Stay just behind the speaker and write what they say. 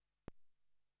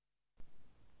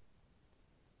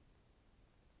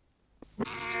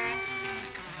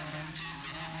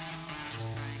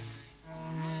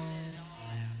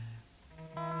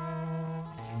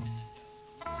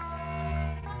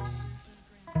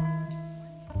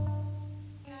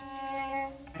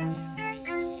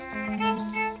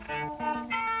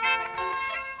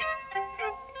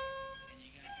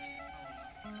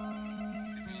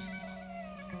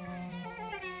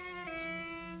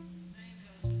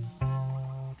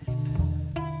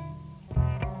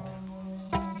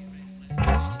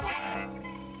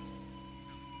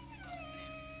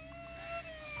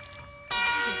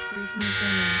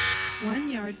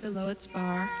below its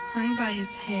bar, hung by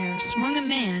his hair, swung a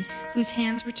man whose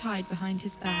hands were tied behind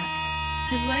his back.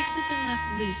 His legs had been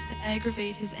left loose to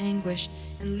aggravate his anguish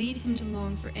and lead him to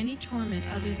long for any torment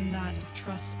other than that of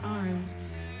trussed arms.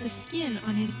 The skin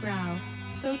on his brow,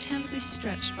 so tensely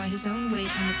stretched by his own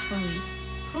weight on the pulley,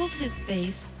 pulled his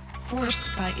face, forced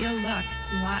by ill luck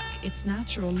to lack its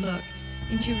natural look,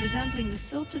 into resembling the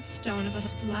silted stone of a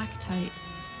stalactite.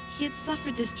 He had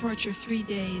suffered this torture 3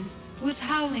 days, was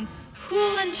howling,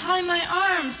 "Pull and tie my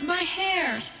arms, my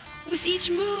hair! With each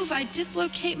move I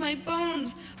dislocate my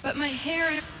bones, but my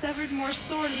hair is severed more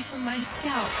sorely from my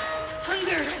scalp.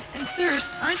 Hunger and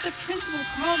thirst aren't the principal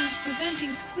problems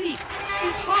preventing sleep.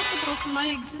 Impossible for my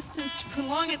existence to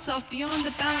prolong itself beyond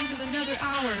the bounds of another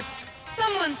hour.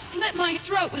 Someone slit my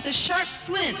throat with a sharp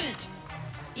flint."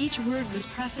 Each word was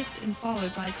prefaced and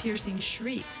followed by piercing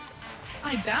shrieks.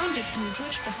 I bounded from the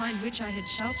bush behind which I had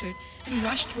sheltered and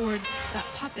rushed toward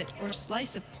that puppet or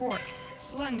slice of pork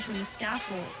slung from the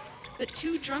scaffold. But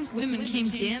 2 drunk women came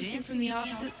dancing from the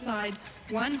opposite side,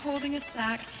 one holding a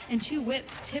sack and 2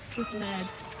 whips tipped with lead,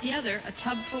 the other a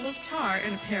tub full of tar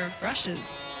and a pair of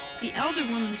brushes. The elder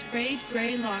woman's frayed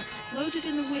gray locks floated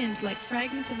in the wind like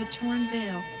fragments of a torn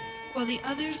veil, while the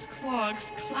other's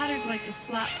clogs clattered like the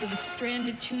slaps of a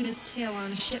stranded tuna's tail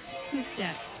on a ship's poop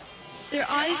deck. Their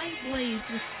eyes blazed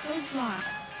with so black,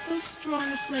 so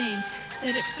strong a flame,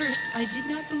 that at first I did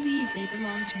not believe they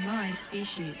belonged to my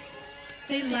species.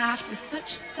 They laughed with such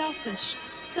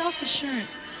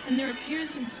self-assurance, and their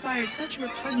appearance inspired such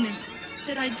repugnance,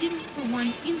 that I didn't for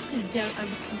one instant doubt I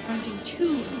was confronting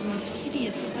 2 of the most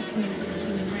hideous specimens of the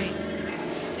human race.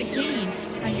 Again,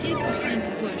 I hid behind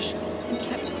the bush and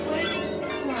kept quite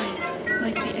quiet,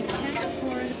 like the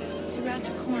Acanthophorus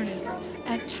serraticornis.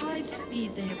 At tide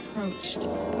speed they approached.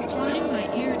 Applying my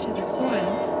ear to the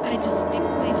soil, I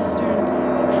distinctly discerned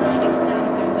the grinding sound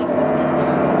of their liquid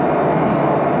lyrical.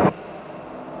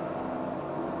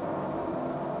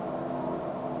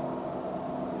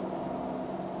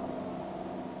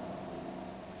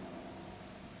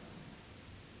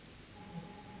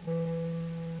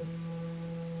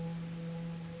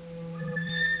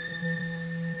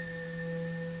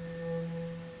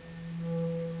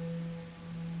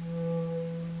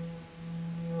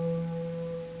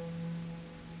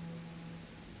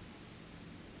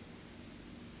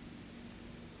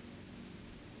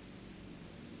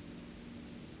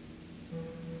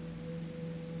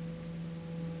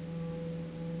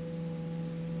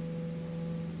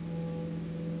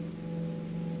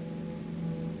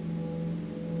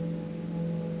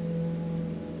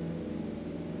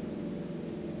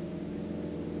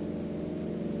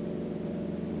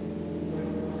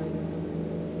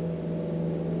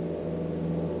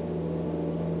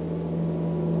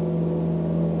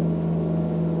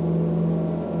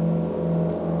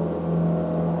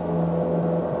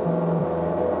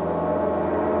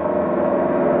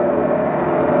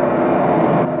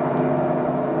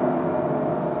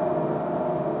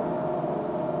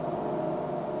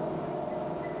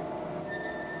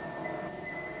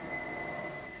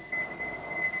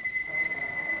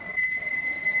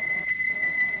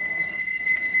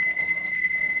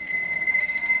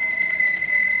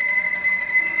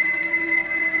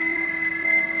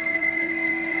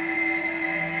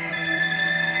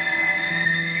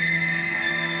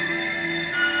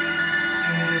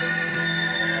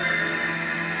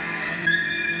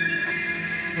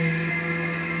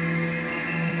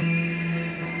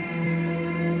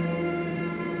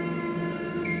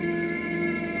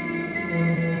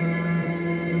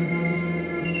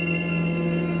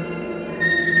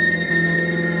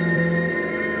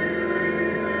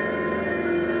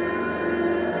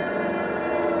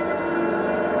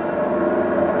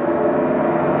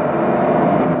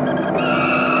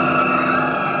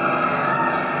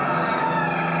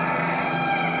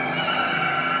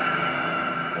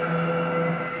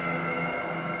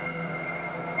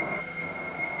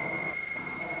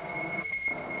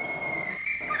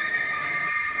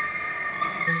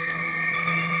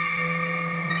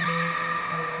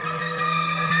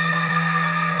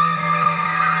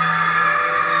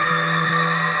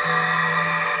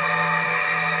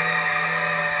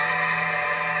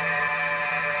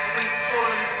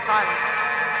 silent.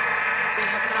 We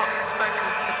have not spoken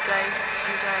for days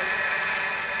and days.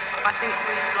 I think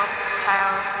we have lost the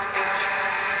power of speech.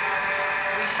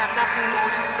 We have nothing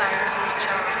more to say to each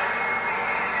other.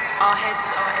 Our heads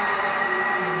are empty.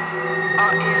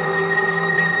 Our ears are full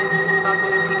of the invisible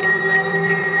buzzing of the insects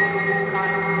singing all the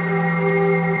styles.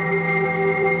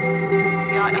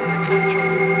 We are in the country,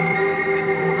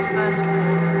 before the first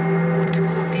war, or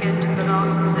toward the end of the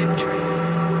last century,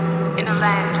 in a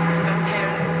land with no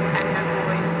parents and no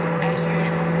boys,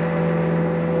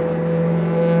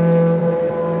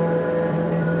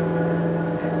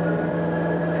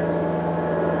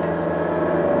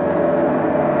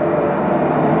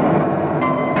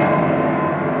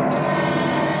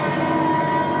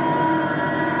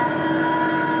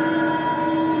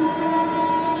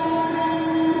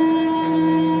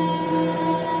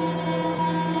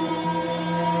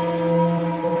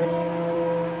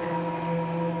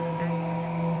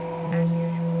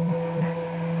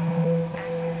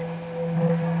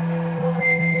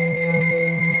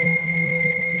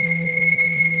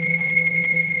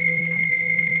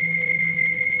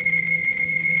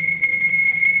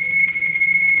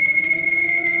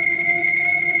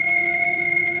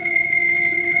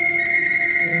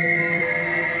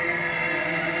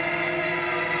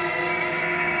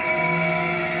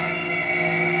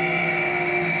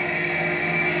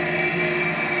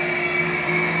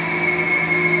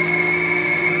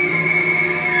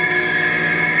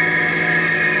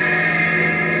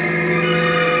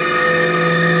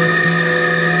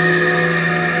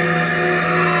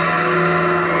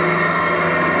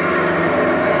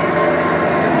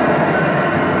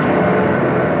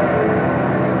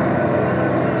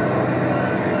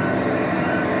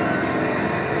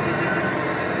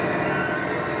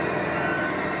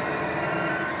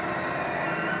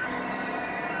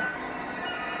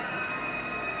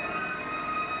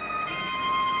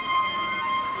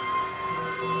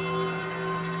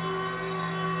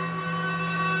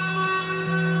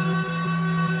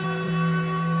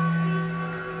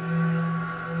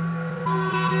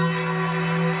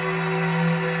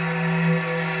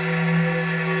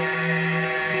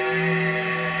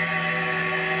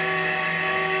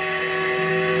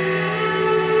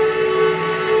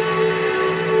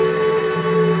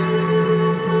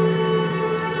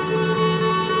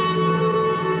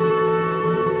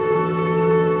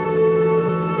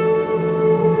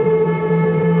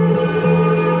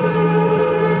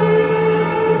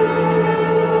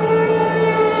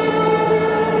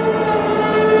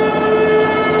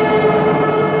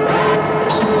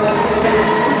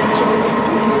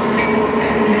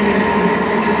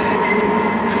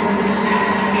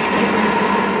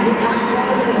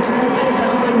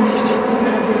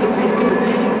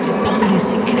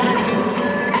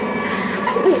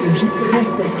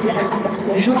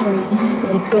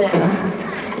 les pères,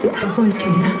 les paroles que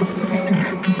l'interprétation de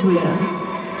cette douleur,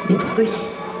 les bruits,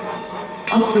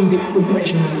 offering the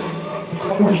progression,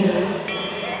 fromagère,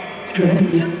 je l'aime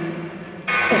bien.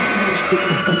 Je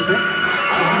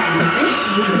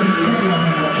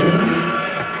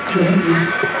l'aime bien.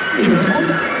 Je l'aime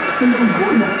tout le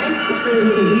monde, pour ça,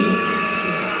 le dit.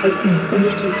 Es ist nicht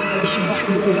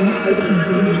spécialement ce qui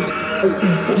est. Es ist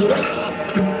nicht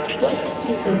chouette,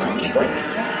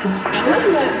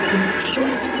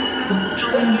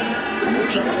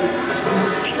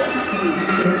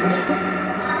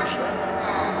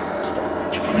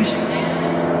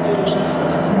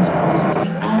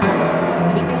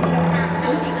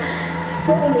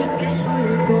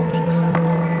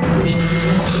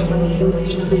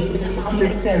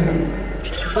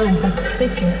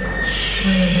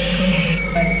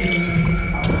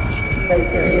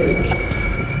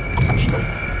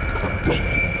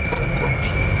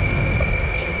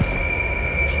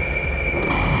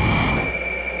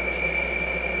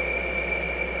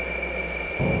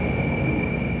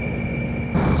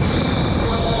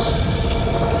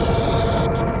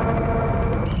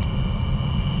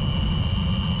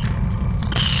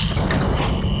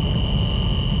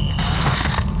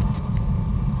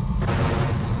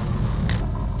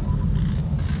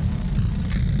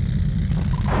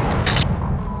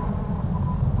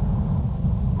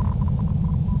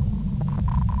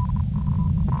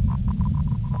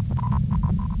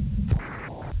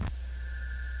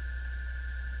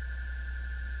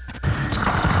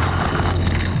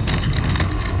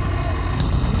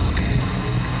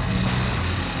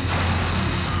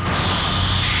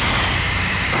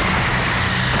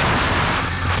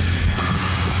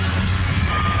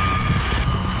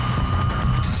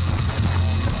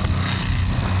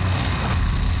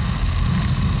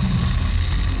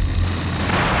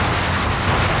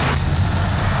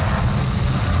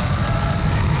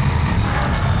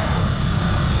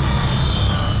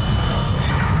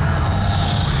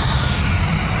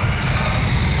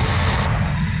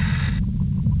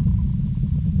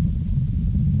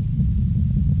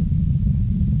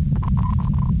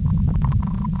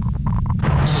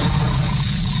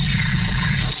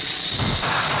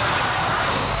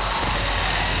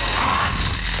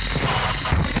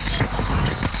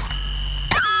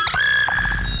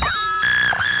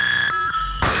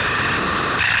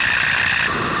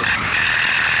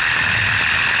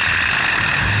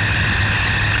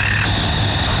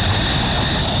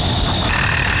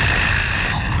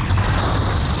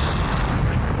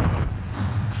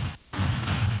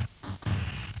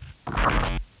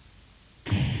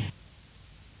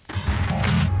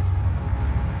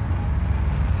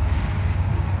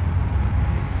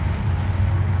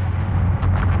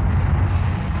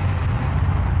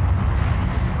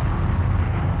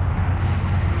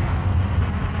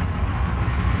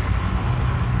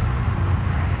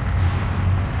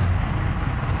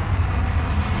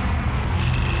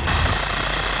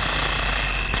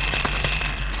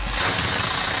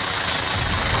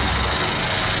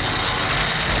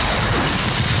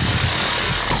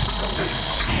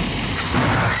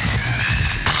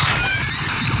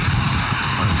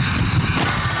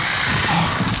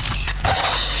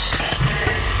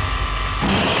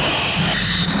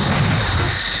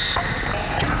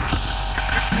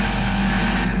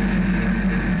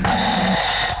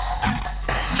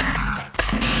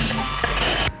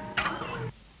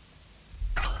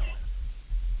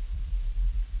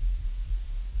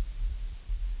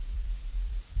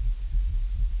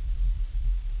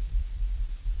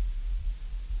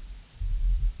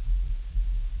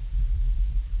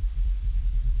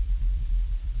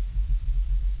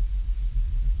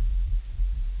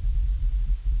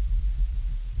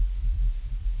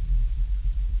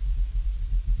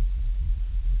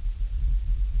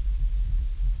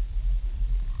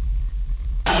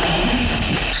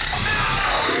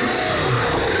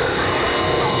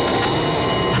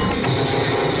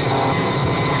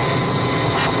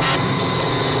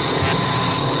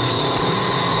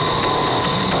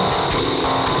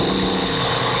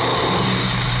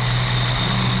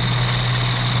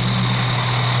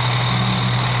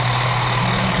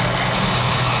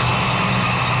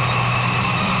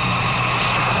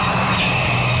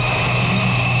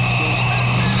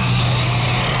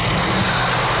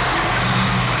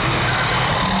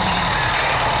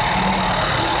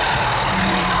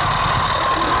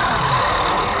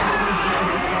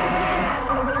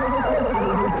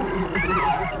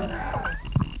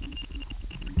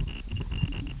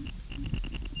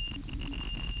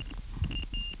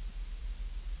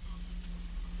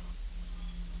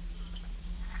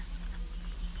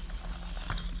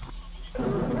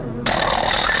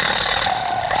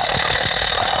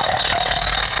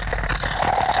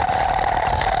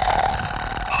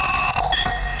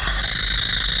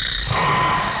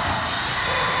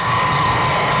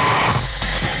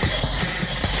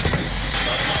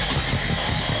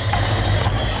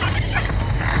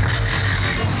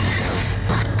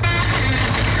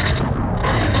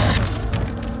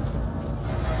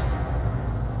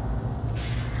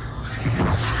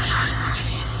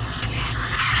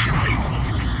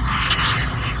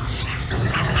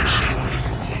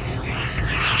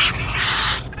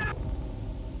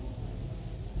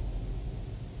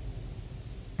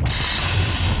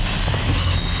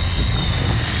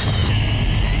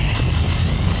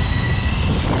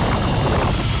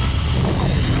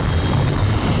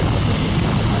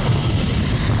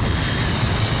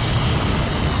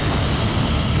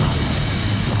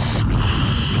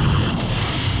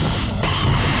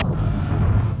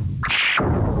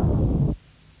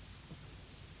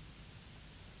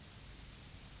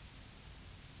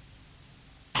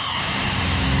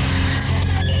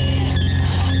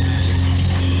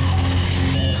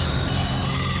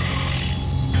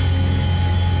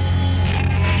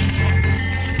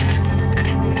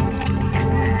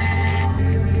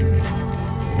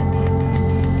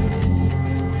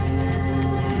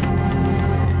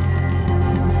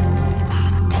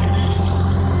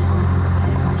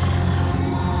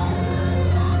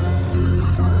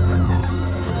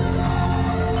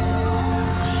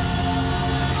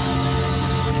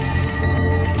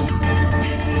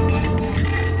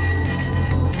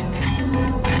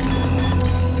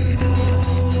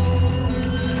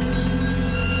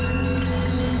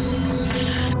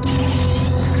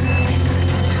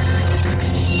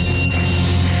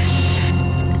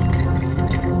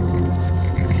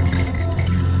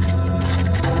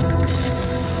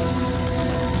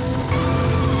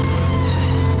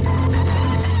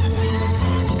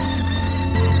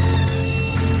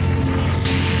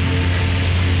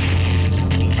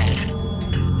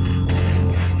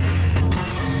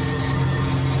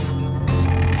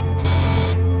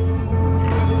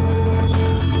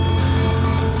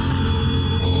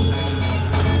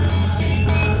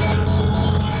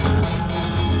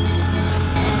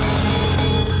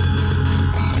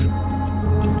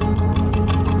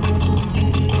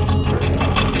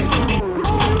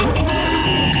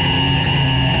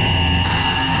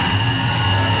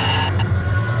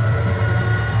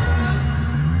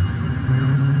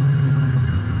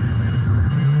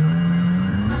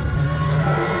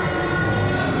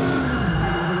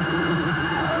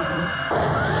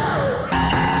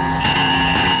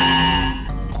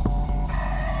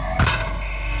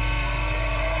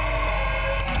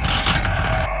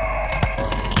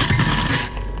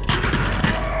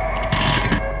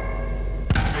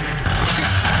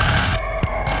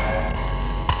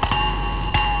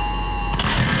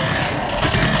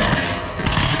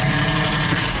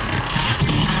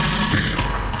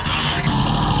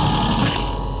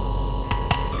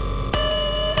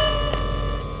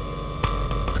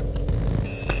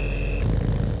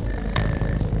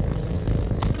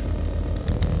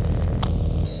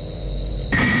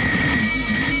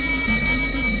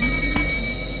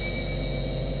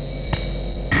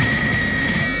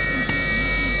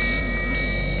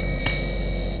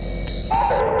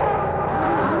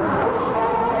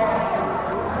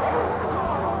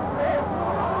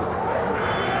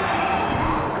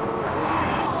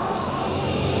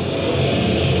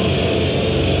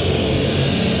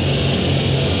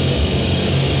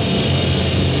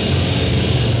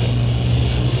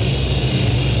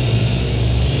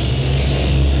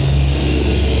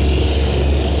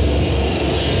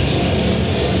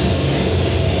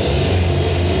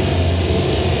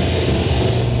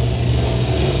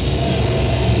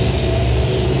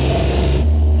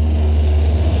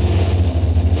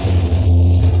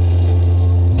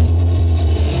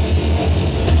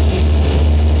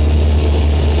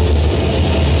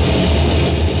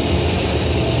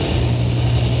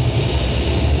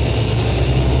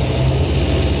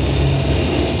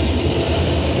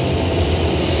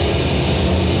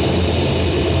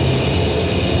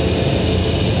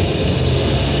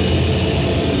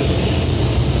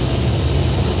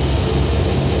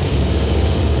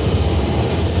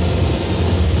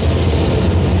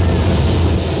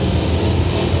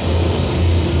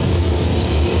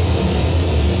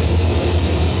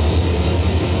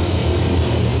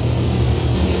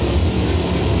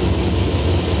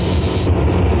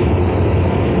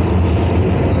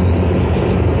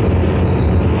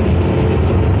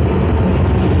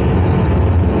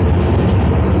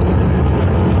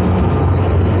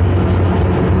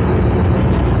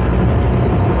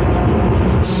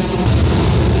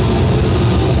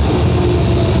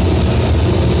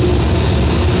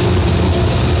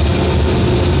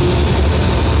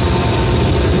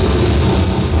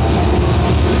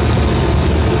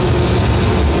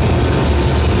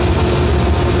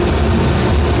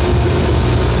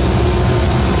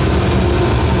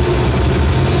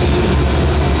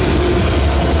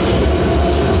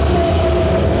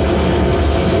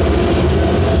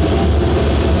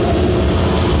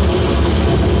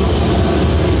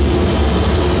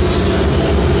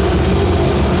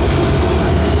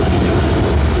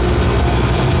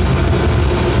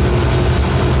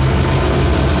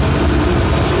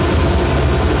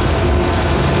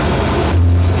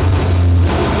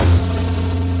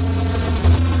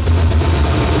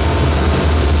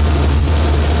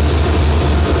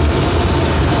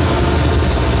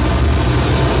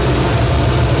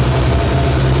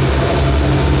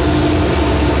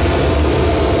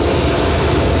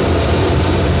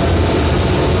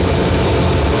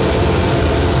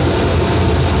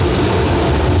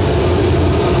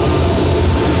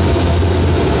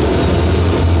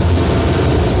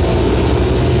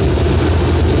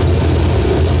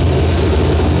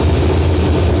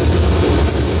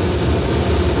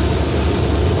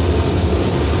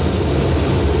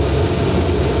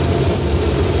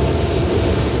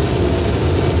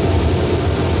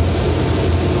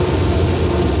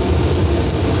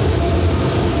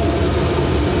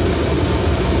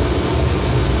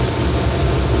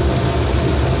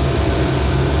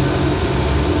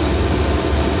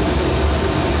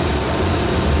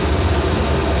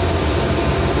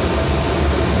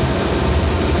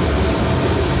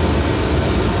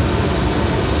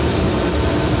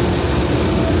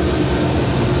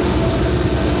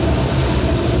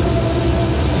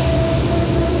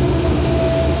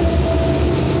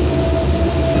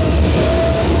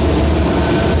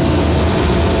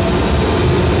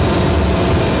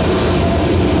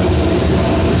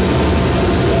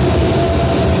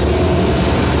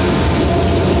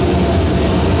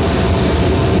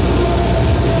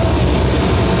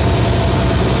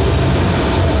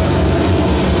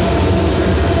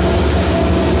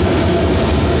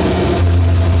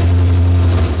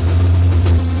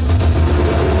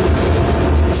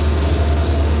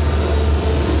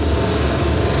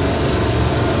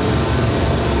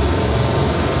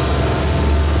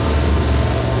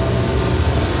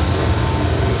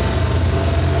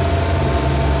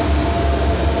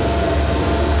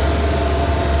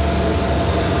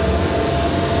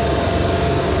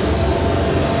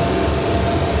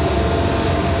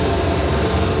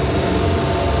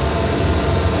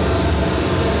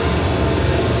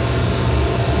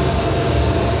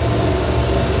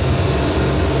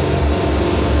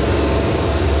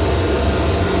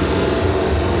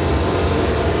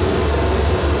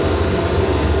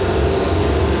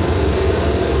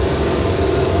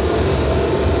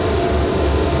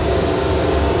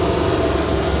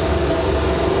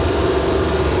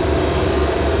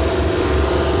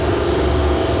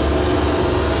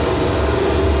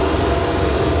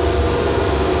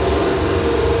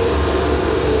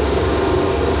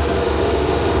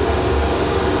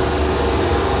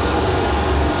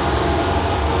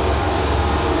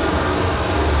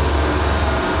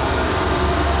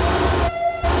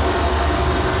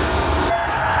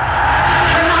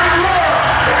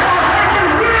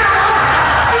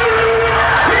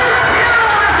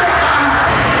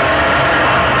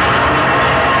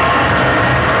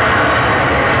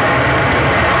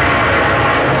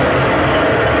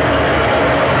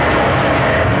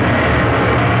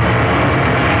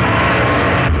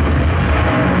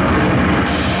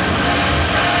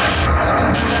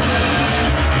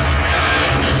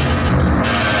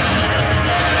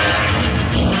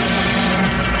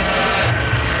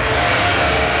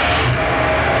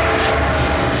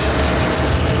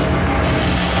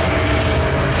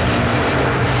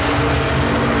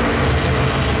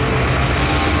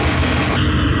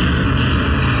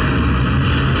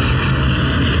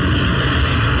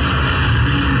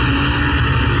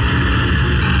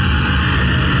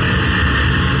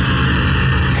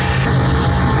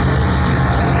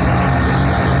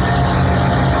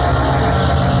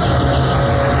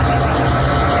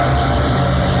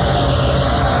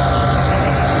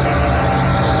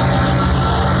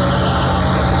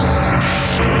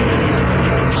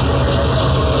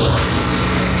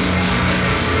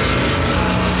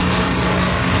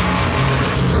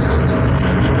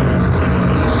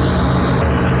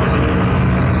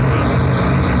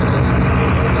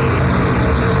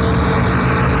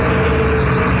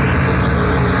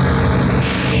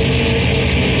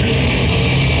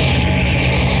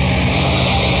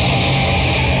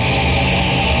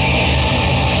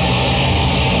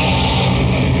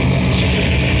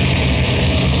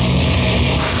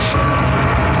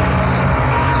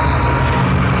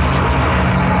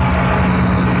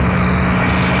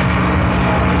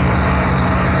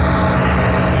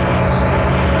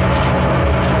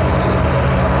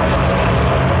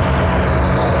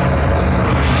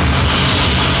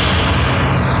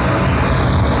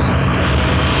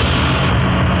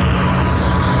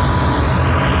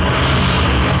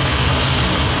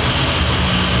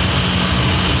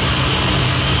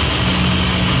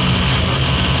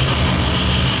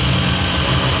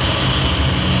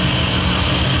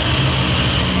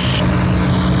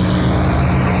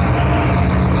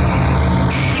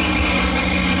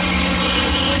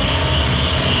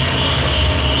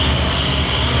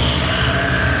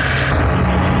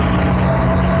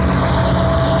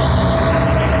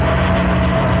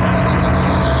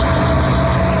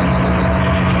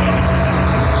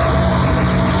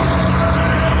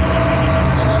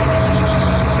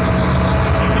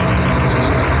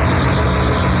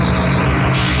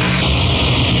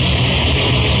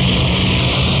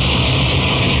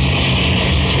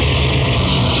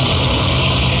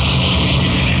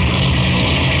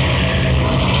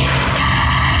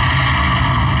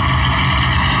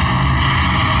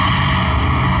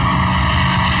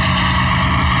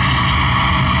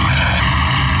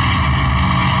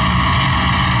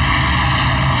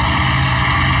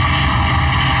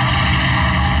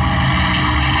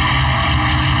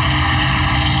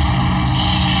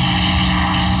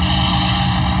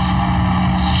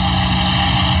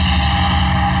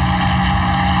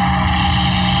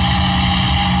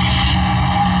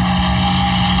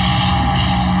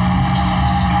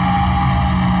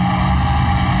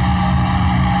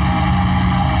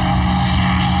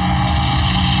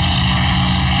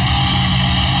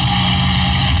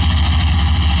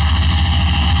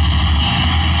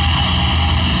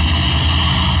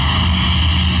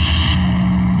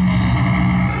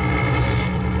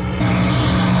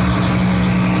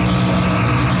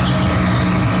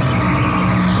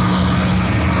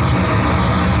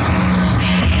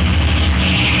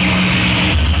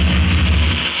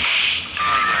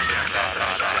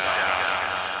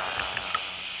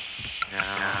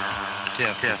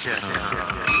 just come.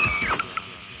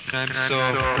 And I'm so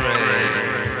afraid.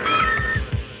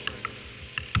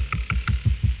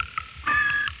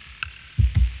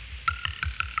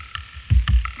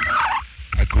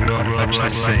 I grew up much the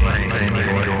same as any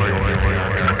ordinary people.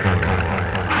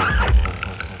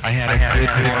 I had a good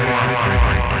home,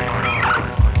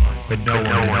 but no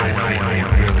one really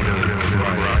knew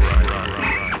Christ.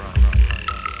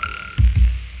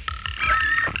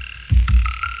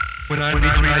 When I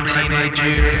reached my teenage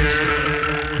years,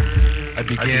 I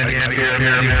began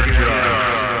experimenting with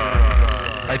drugs.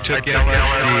 I took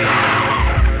LSD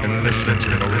and listened to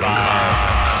the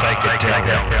loud psychedelic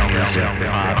music.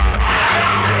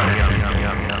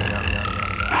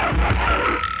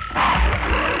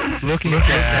 Looking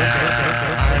back,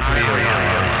 I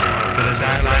realized that as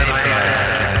I lay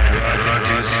back and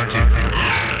drug-induced stupor,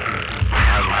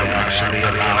 I was actually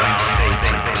allowing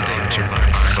Satan to enter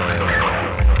my soul.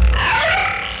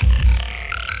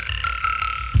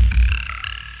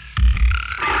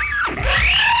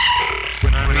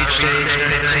 When I reached age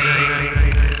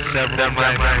 15, several of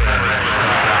my friends got love.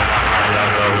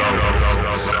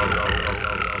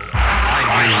 I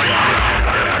knew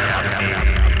that happened to me.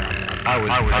 I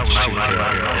was much too young.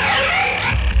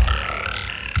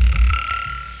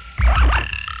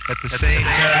 At the same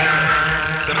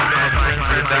time, some of my friends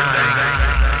were dying,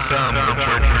 some were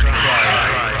turning to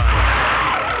Christ.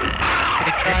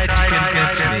 They tried to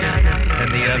convince me and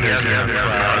the others in the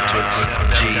crowd to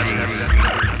accept Jesus.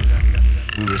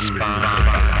 We responded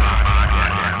by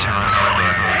mocking and taunting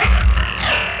them.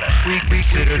 We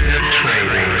considered them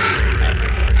traitors.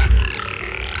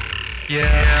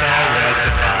 Yes, I read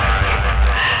the Bible.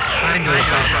 I knew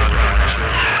about the rapture.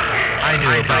 I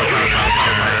knew about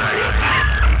reincarnation.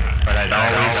 But I'd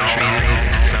always treated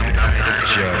it as some kind of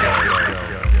joke.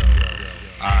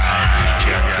 I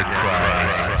rejected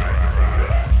Christ.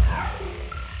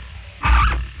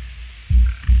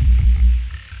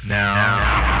 Now,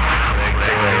 legs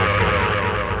are over.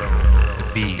 The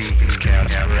beast is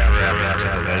cast forever into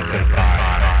the lake of fire.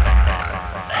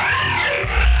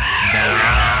 Now,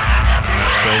 I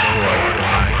must go forth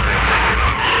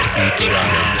to be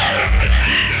judged.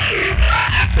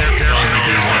 There can only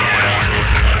be one vessel.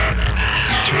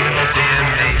 Eternal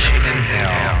damnation in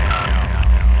hell.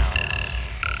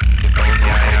 If only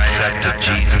I accepted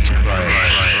Jesus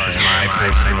Christ as my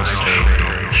personal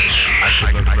Savior, I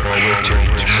could look forward to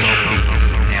eternal peace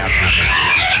and happiness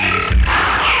with Jesus.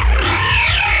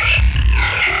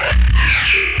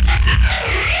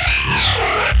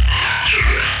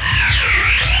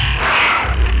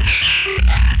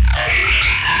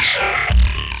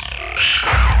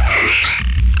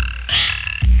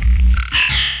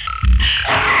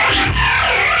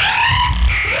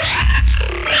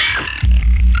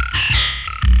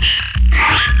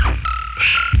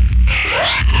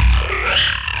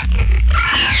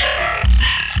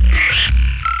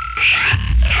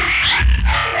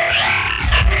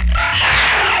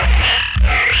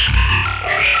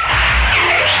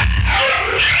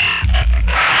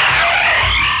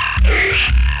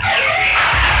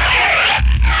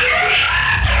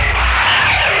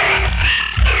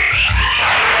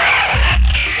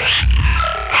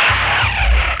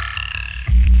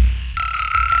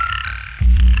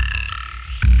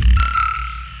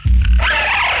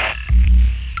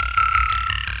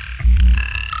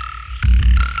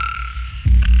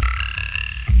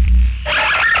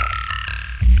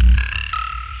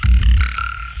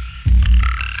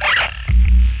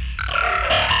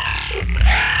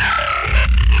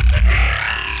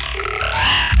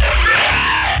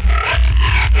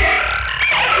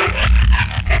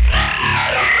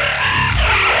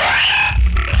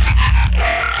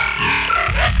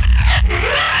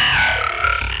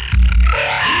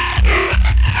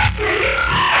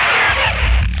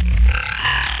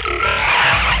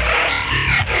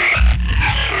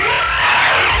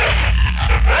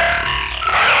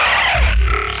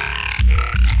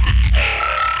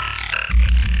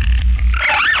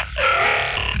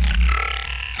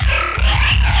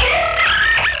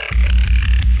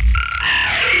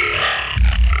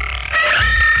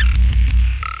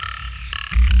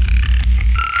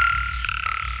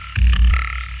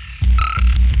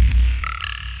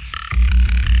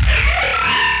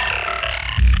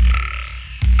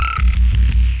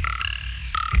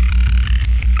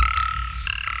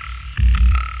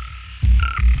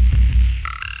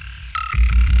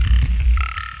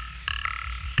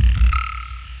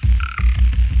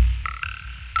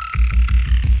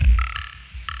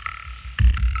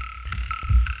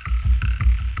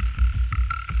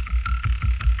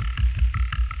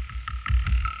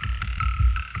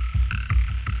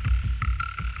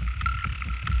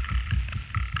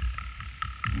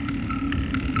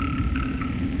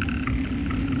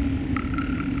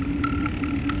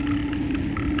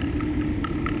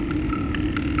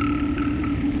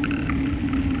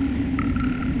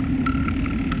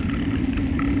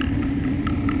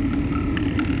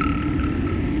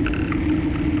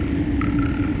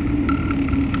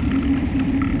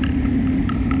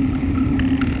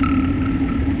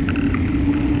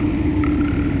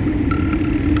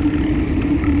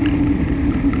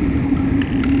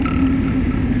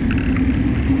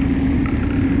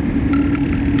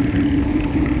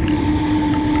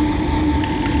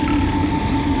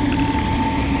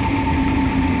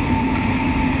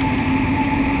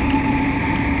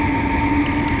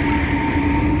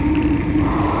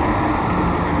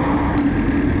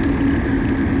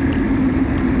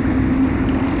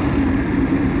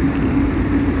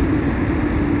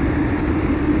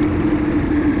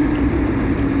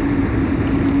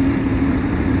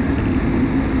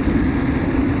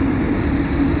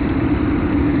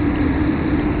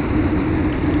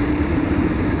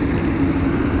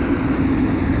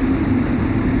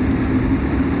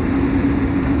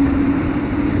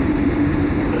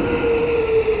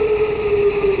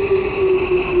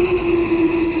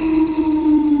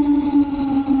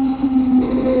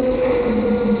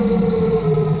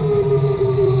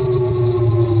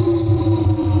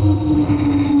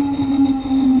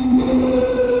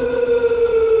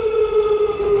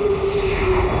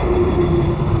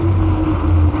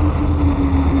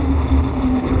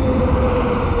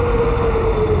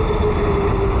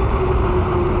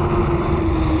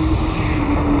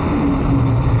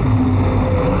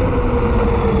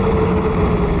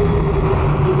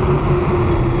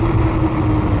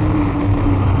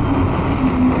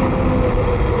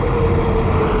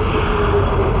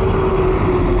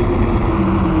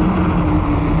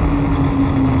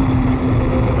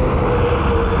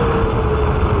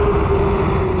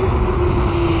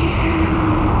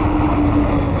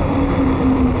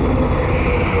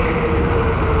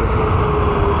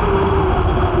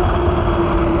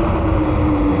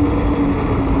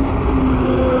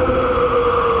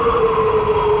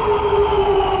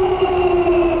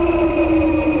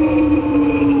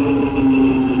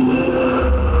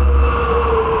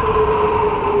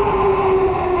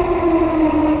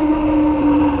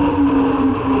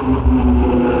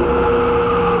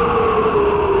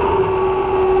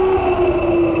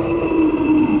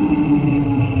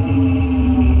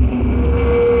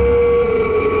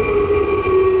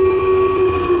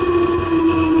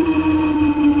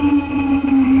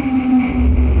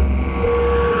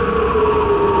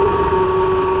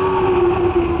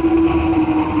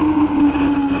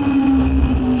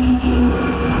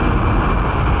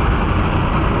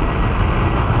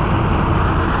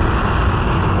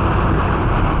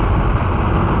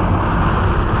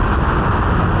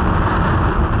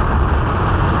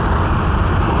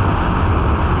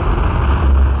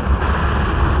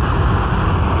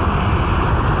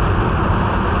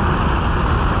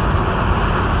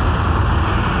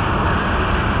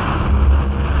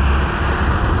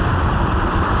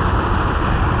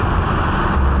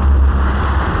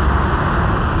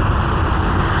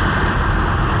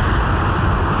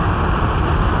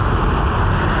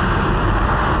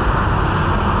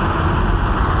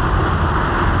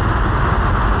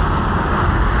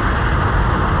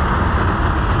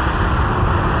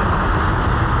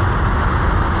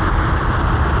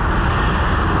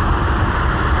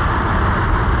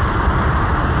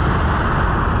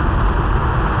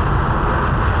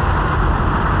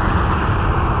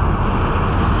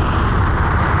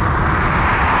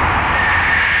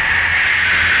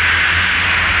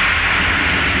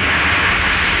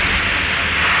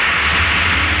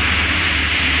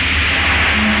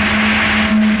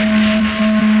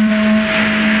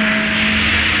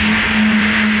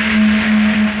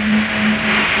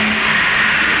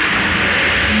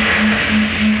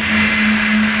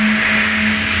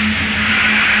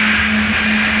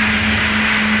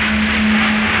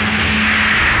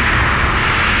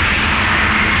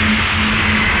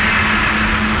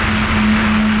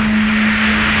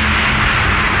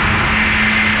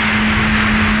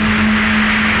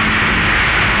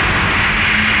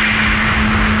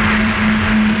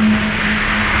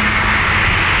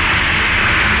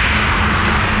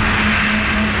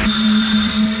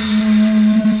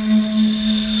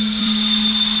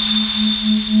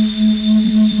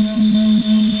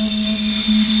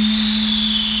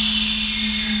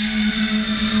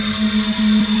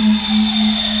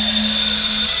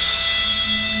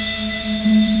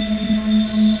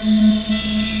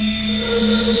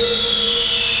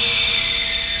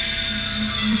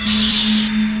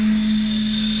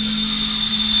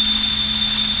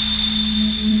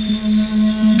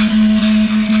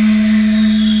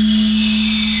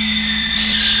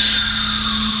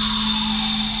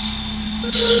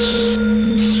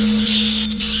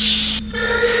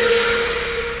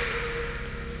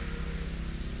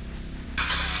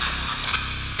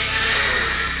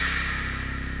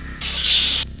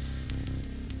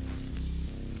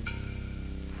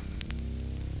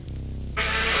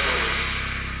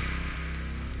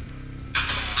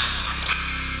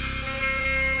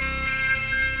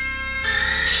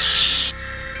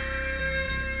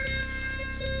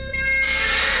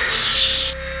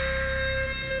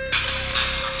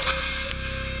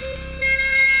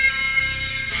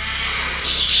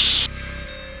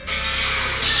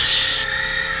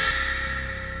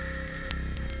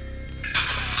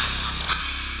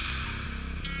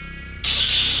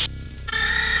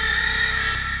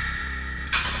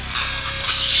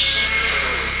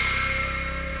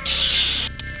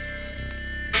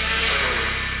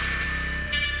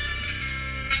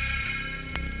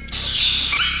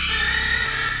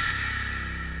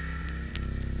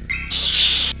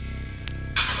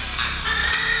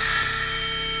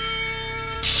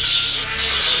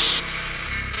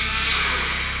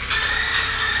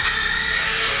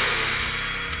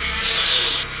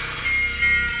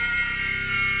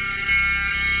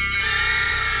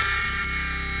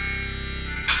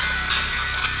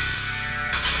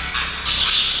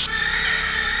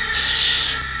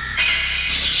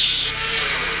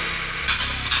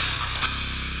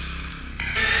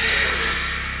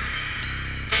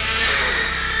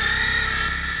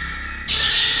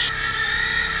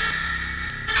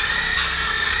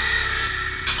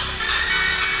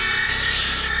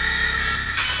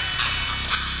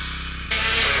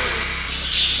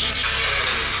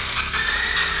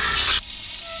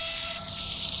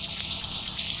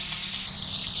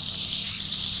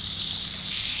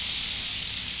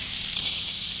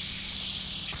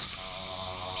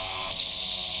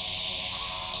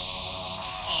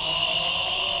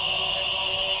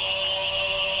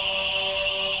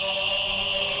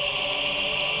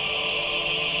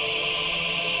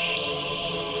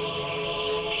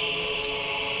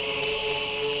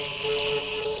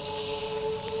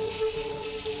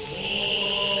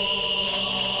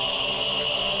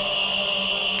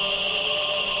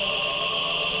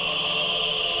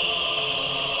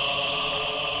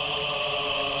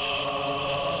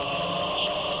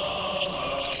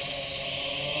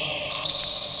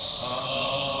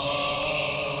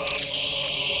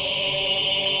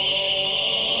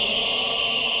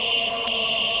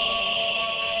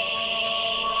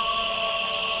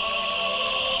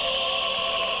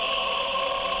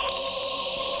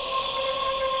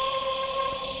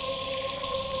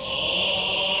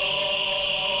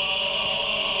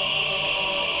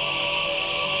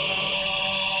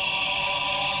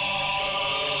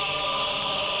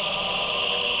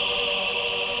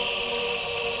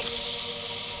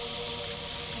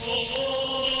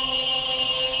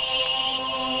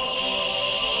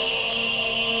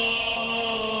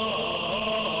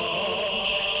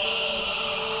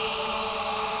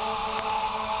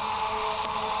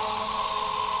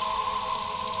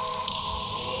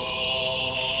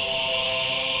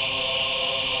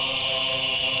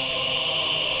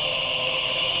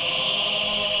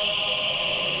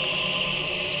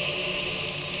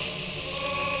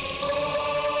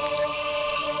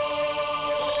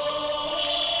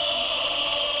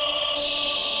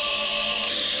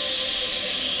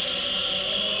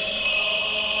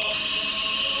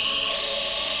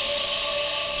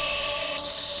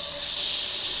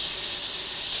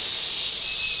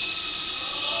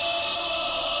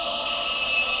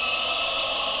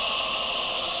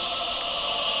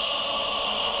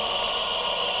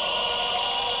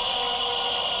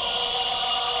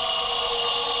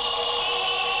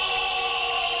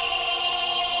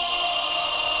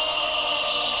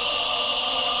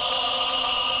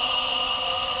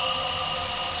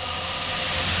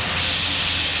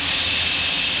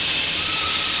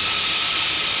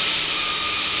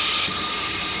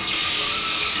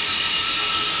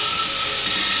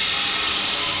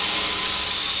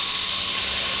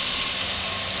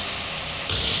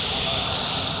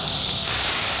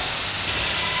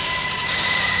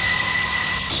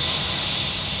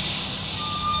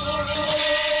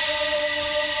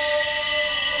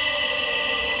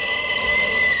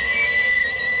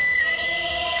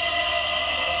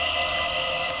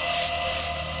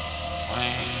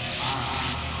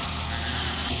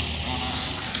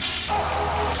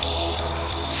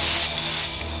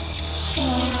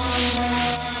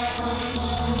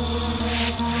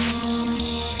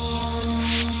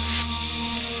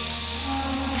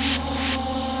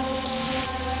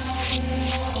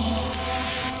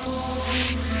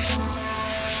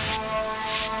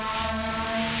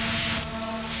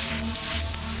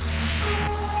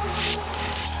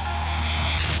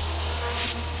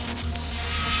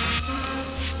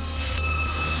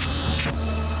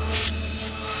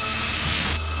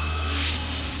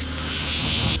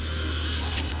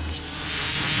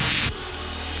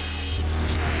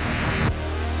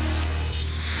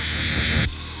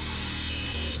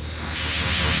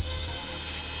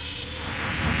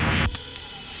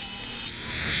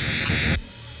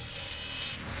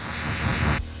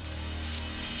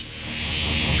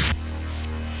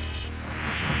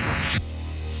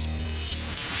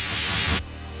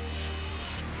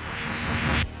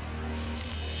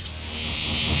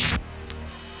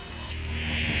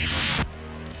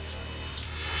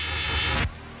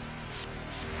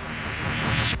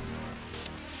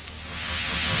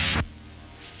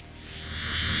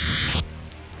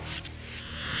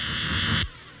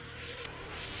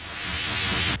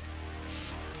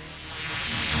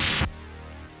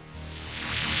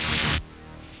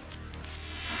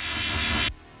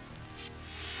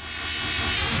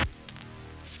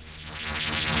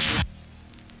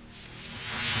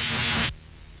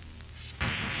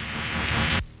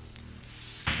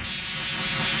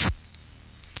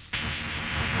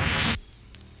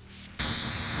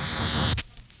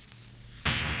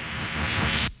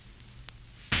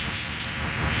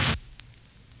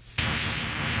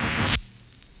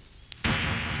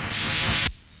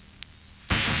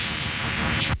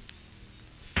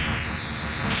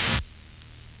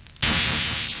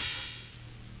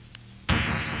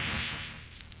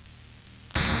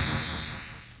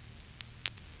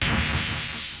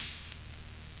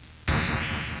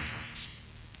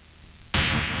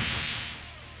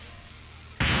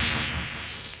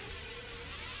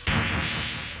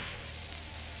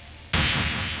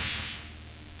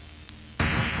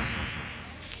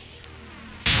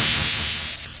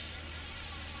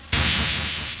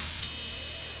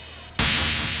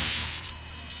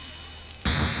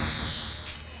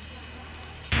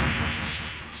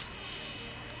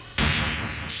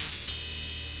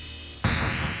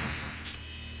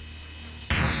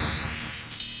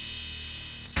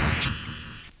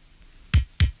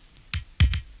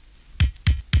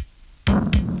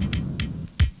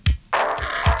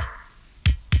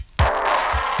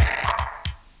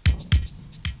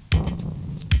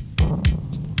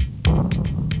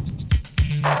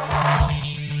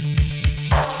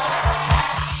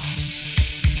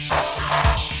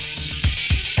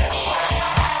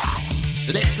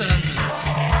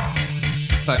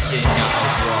 fucking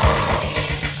bro.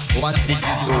 What did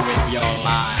you do with your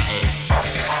life?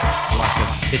 What a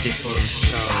pitiful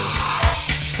show.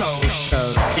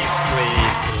 Social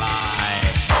difference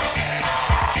life.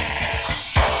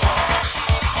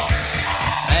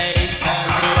 Face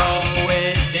and glow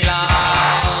with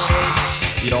delight.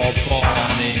 You're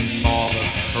born in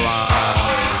Mars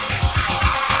prize.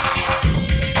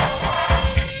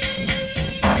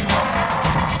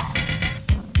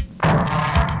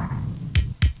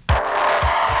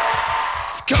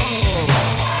 School!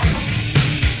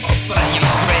 Open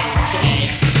your great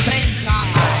gates, same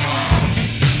time.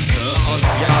 Close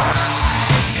your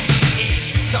eyes.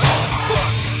 It's such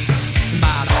books.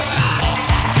 Smile at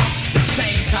the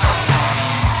same time.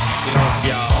 Close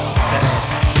your eyes.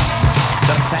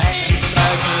 The face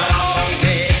aglow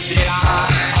with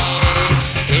delight.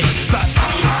 It puts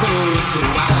you close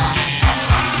away.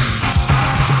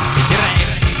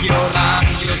 Rest your arm,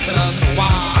 you turn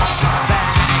once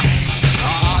back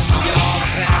on your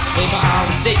path without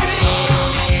degree.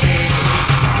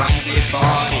 24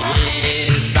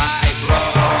 years I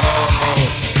grow,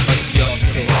 but you're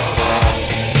so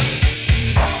old.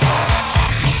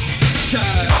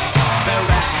 Church,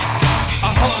 barracks, a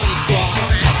holy cross,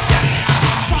 yeah.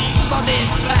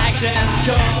 Somebody's black and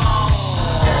gold.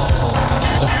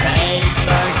 The face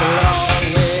aglow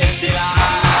with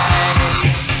delight.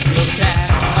 You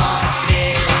cannot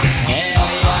live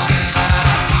aliens.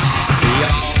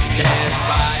 You're scared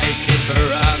by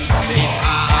different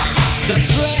behind. The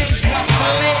strange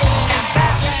ruffling and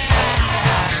balance.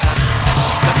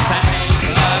 The fame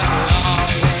aglow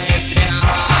with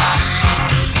delight.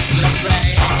 The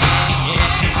training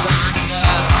in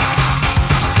darkness.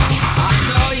 I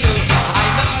know you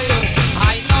like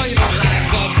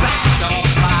a bag of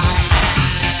fire.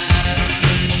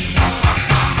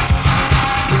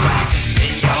 Wrapped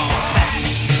in your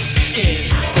best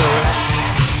interest.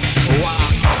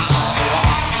 Walk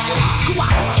you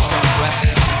squat your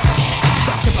breast.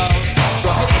 Untouchables,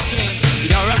 prohibition,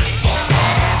 your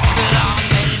rightfulness,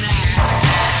 loneliness.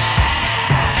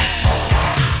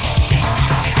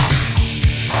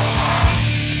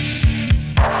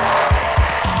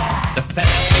 The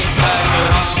face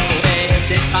aglow with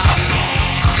designs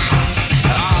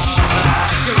on the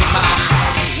human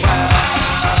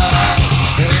world.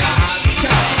 Without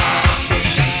courage in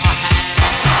your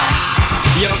hands,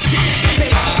 you keep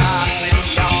it up in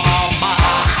your mind.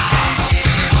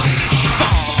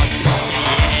 40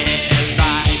 years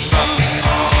I grow,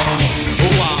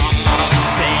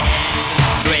 once in the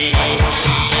street.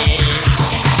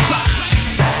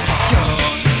 Bugs and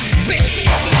goods,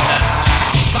 people by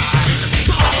the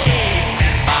bodies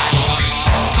and by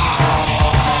your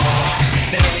soul.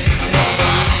 50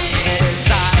 years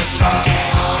I grow,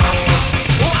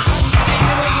 one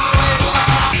thing with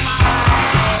my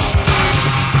mind.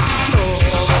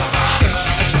 School,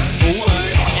 church,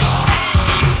 work and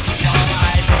peace. Your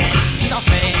life is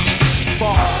nothing,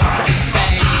 false and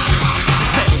fake.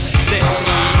 60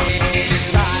 years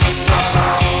I grow,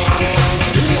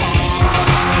 once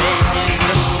in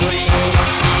the street.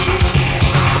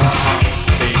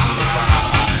 Things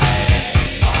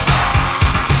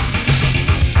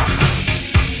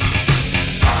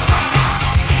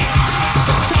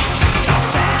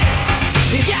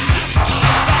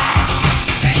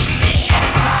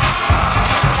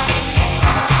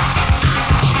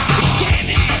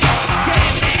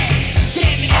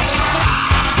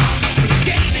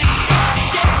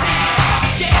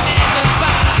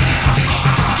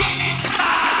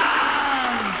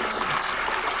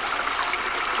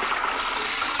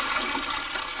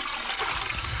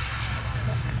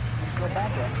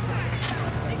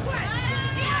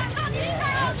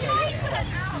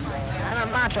I'm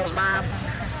a macho's mom.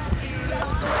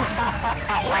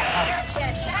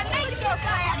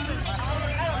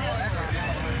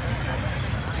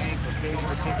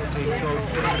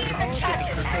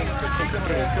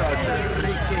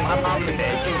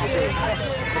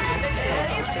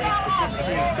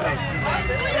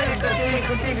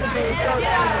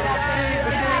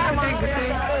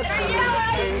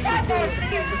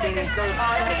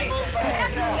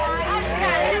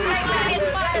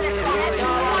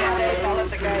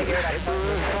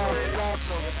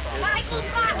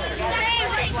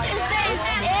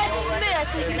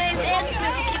 His name's Ed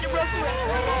Smith. He keeps a rough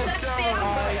record. Such thing.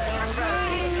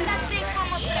 Such thing's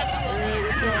homosexual.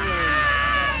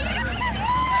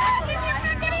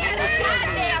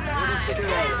 Goddamn lie.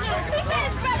 He said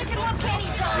his brother can what can he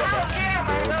do? I don't care,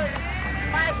 Herbert.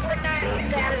 5 foot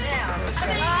 9 down and out.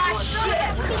 Ah, shit.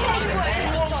 He said he would.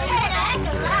 Hey, now that's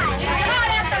a lie. Oh,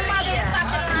 that's a motherfucking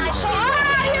lie. Oh,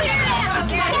 you hear that?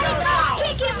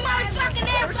 Kick his motherfucking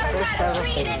ass. several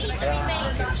stations.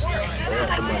 Where's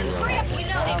the money roll?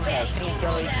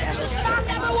 Painkillers and a stick.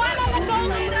 Number one on the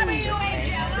golden WH.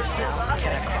 It's now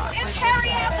 10 o'clock. It's Harry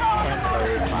asshole.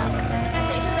 10:30 o'clock.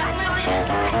 That's a son.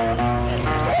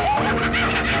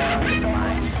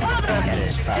 It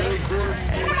is fucked. It is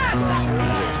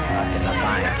fucked in the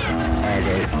mind. It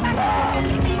is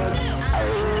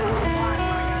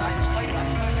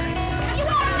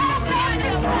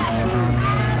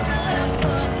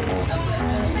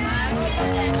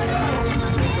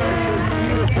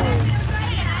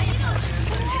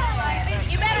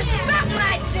You better suck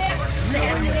my dick,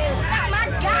 Sam. Suck my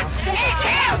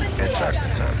goddamn dick. It sucks, it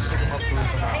sucks.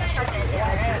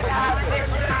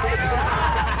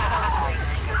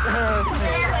 Now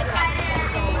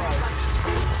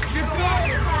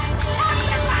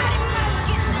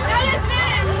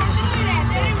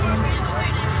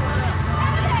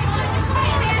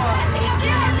listen,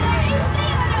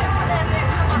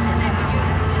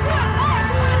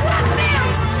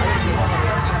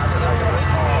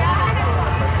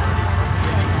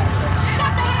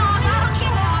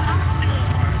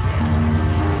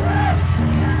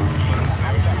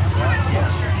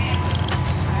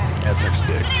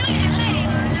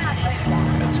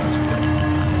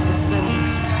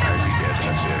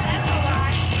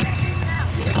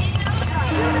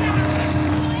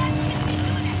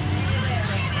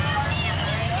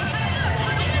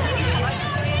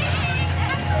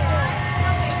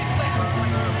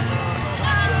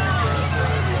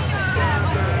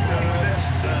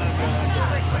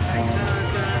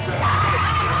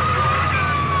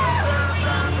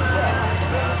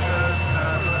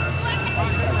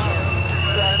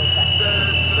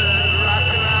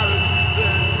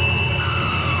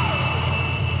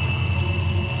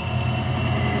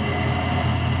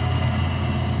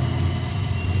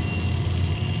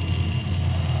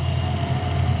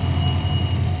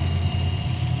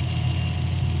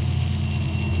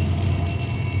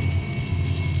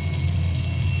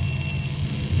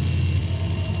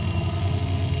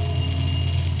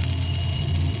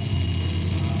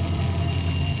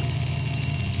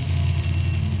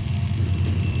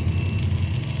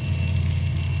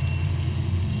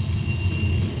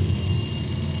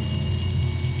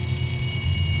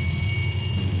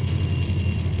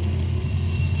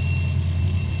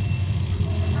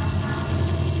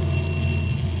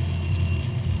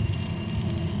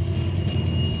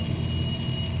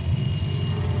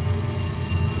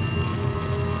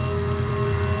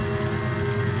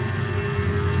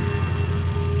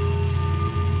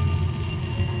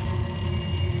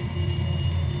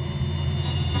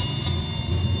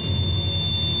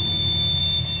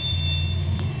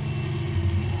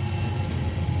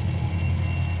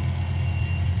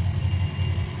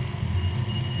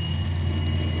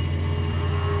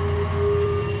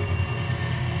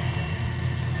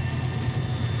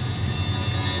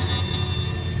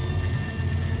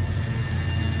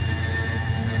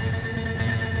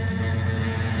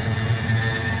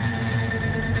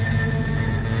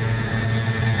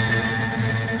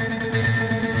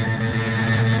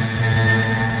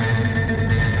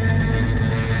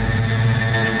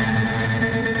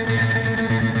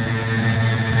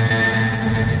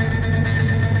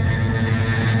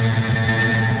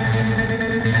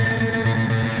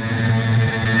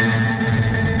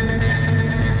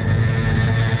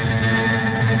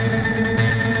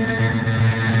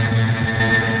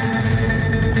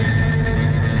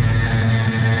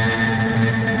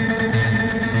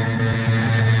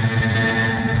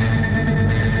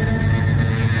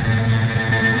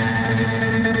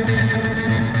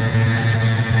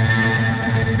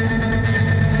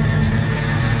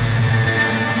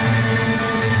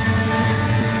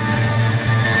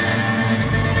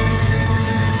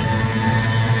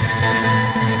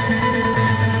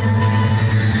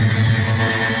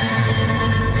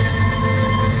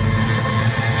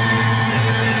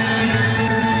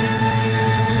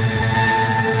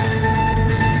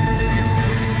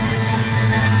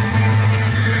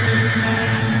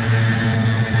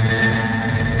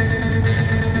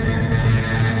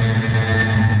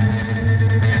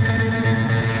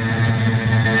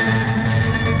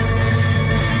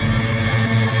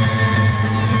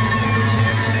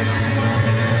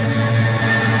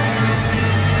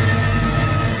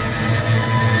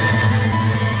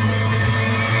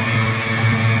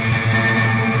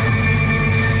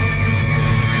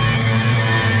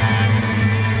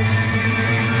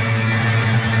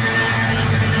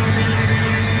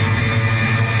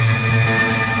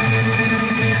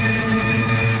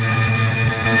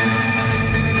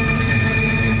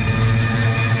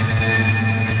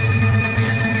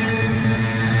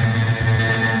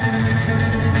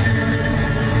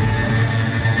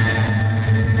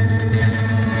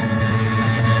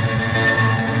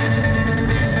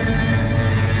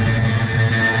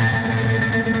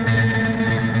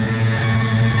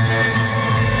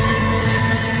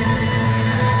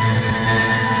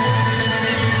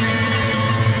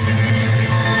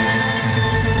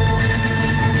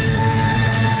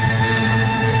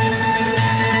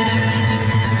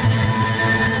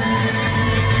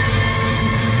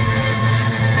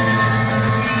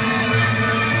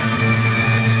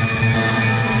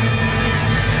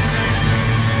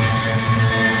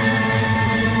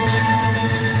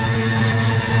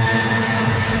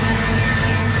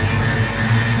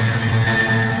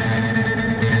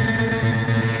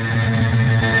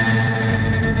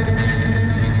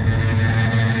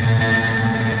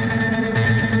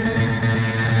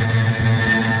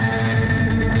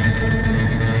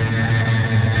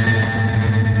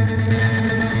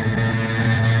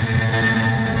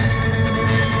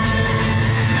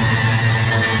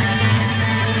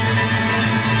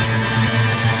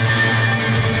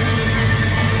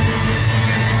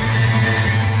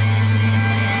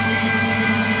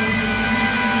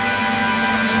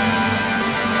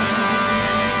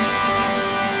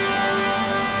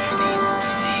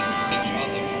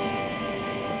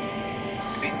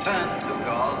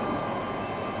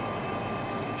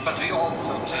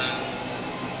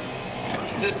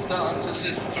 sister unto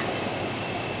sister,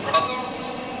 brother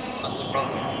unto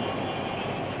brother.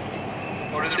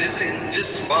 For it is in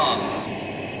this bond,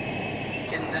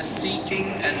 in this seeking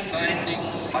and finding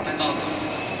one another,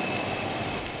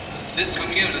 that this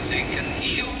community can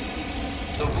heal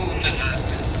the wound that has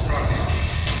been struck.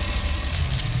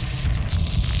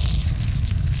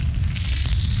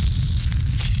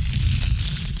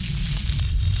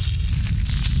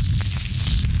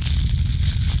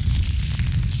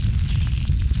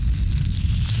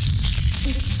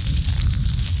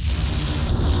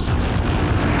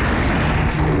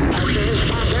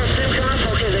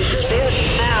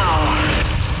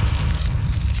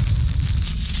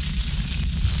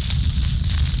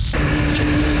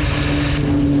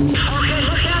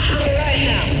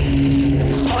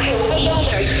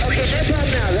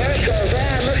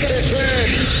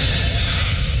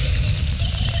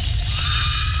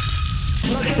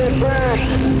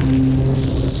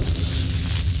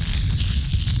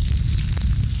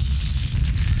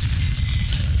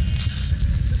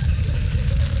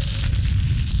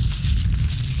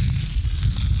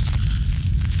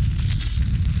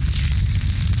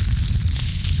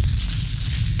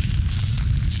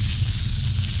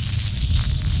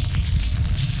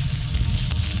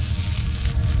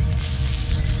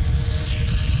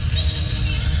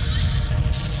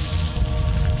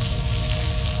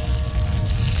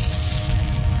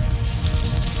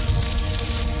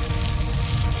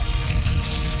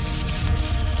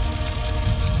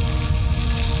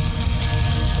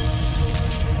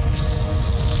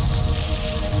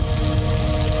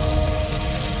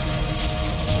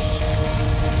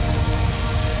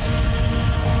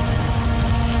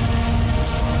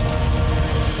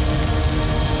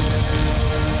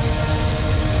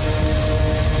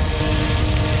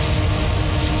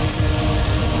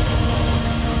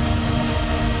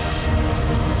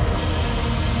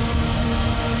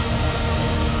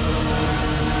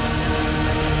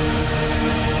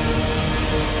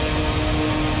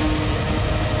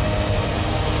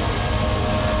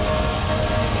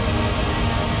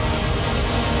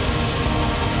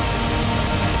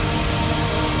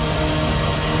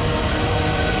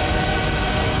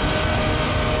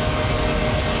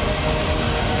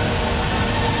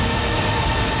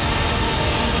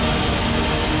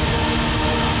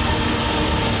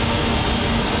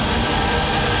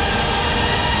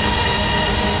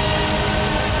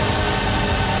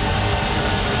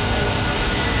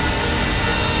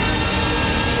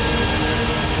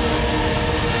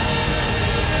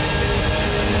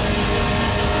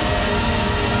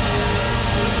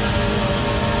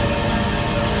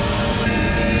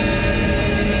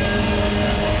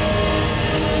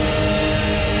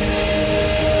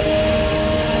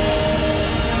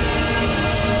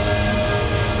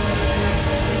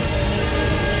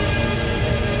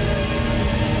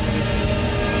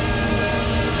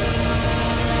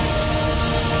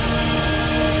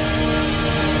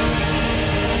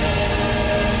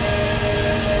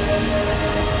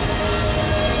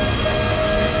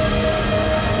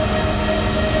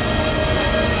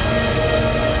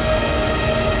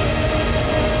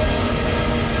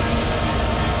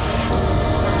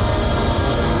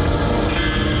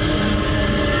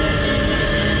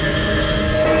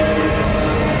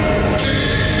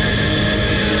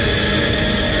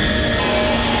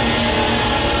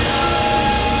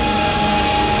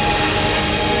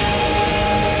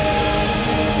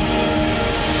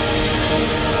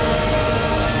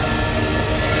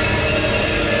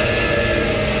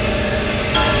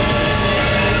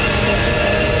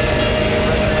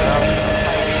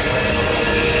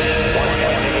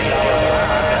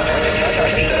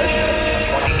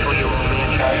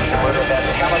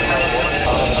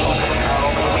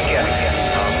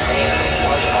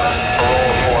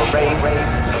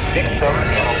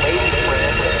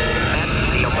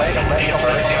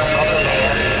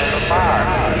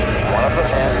 One of the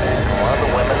men and one of the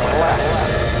women was left.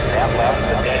 That left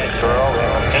the dead girl in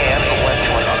the